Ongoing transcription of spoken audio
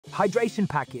Hydration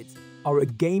packets are a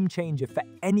game changer for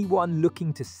anyone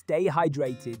looking to stay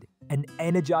hydrated and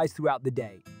energized throughout the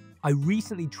day. I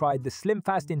recently tried the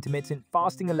SlimFast Intermittent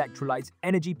Fasting Electrolytes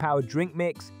Energy Power Drink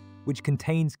Mix, which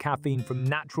contains caffeine from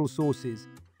natural sources,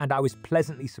 and I was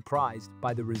pleasantly surprised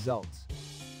by the results.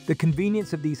 The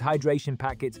convenience of these hydration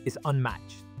packets is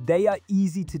unmatched. They are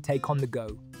easy to take on the go,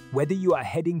 whether you are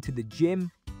heading to the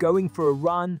gym, going for a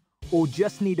run, or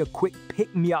just need a quick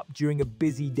pick-me-up during a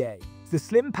busy day. The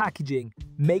slim packaging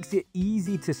makes it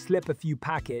easy to slip a few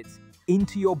packets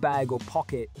into your bag or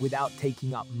pocket without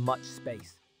taking up much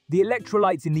space. The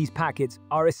electrolytes in these packets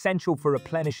are essential for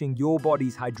replenishing your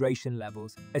body's hydration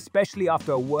levels, especially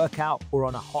after a workout or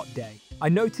on a hot day. I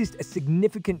noticed a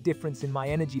significant difference in my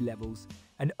energy levels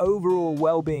and overall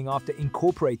well-being after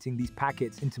incorporating these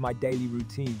packets into my daily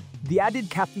routine. The added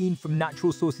caffeine from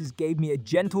natural sources gave me a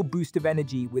gentle boost of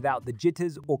energy without the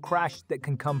jitters or crash that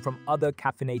can come from other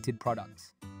caffeinated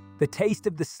products. The taste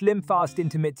of the SlimFast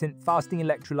Intermittent Fasting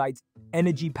Electrolytes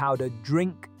Energy Powder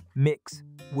Drink Mix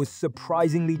was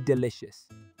surprisingly delicious.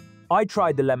 I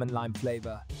tried the lemon-lime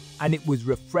flavor, and it was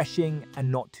refreshing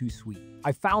and not too sweet.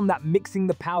 I found that mixing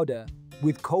the powder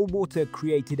with cold water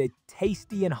created a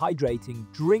tasty and hydrating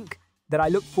drink that I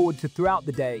look forward to throughout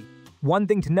the day. One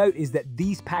thing to note is that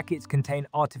these packets contain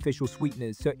artificial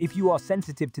sweeteners, so if you are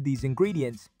sensitive to these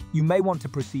ingredients, you may want to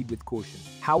proceed with caution.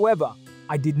 However,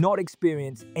 I did not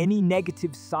experience any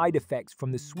negative side effects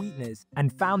from the sweeteners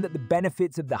and found that the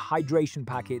benefits of the hydration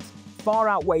packets far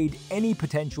outweighed any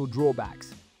potential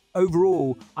drawbacks.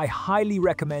 Overall, I highly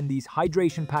recommend these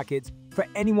hydration packets for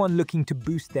anyone looking to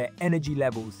boost their energy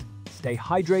levels, stay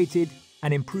hydrated,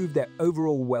 and improve their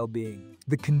overall well-being.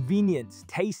 The convenience,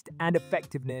 taste, and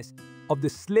effectiveness of the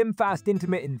SlimFast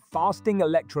Intermittent Fasting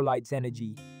Electrolytes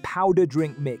Energy Powder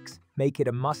Drink Mix make it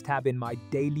a must-have in my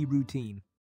daily routine.